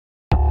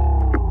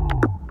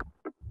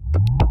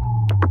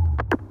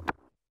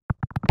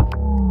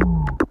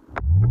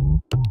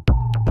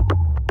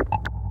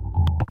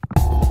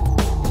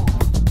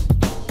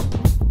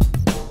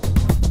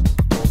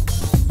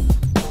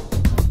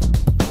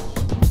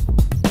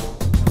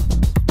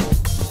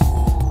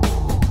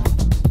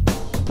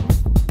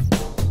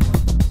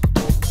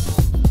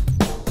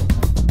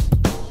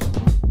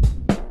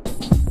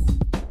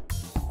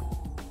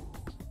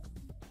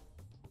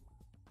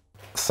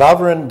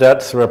Sovereign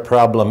debts are a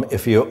problem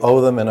if you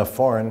owe them in a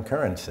foreign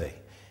currency,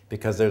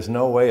 because there's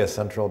no way a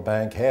central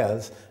bank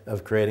has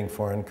of creating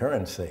foreign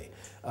currency.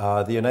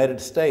 The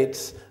United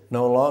States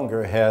no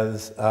longer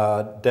has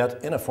debt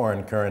in a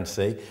foreign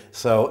currency,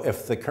 so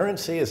if the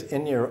currency is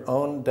in your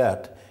own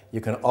debt,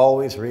 you can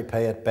always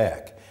repay it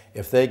back.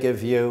 If they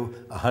give you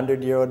a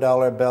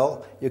 €100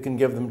 bill, you can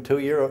give them two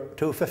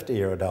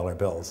 €50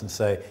 bills and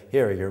say,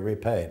 here, you're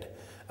repaid.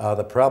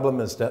 The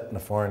problem is debt in a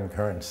foreign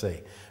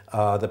currency.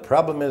 The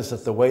problem is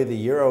that the way the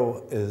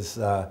euro is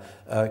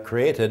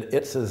created,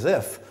 it's as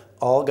if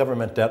all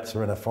government debts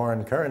are in a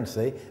foreign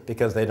currency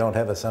because they don't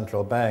have a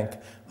central bank,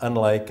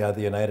 unlike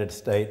the United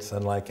States,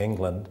 unlike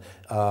England.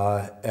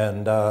 The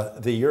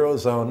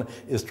Eurozone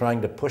is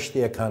trying to push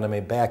the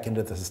economy back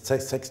into the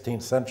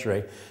 16th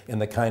century in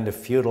the kind of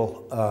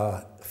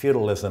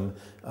feudalism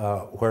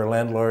where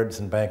landlords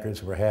and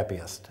bankers were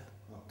happiest.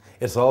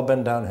 It's all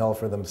been downhill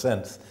for them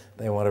since.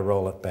 They want to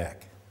roll it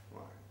back.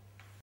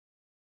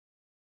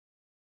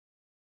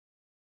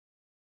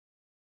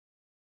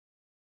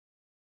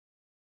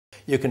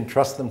 You can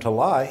trust them to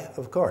lie,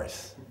 of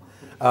course.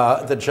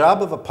 The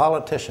job of a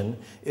politician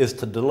is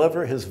to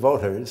deliver his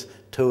voters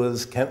to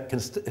his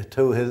campaign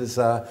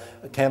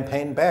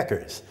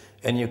backers.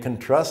 And you can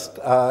trust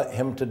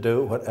him to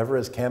do whatever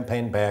his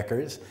campaign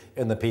backers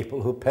and the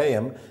people who pay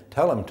him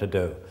tell him to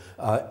do.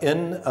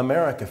 In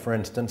America, for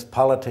instance,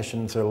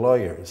 politicians are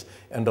lawyers,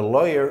 and a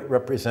lawyer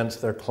represents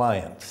their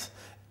clients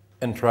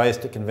and tries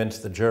to convince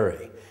the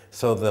jury.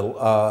 So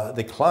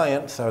the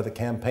clients are the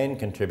campaign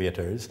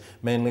contributors,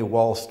 mainly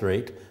Wall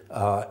Street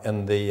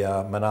and the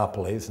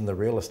monopolies in the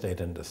real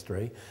estate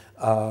industry.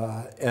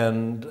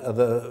 And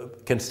the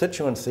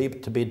constituency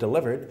to be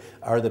delivered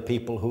are the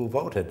people who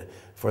voted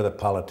for the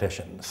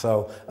politician.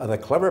 So the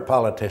clever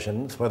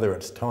politicians, whether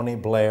it's Tony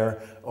Blair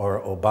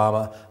or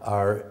Obama,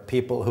 are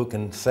people who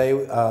can say,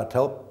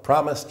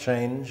 promise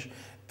change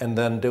and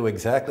then do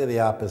exactly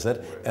the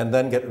opposite and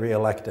then get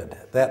reelected.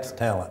 That's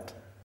talent.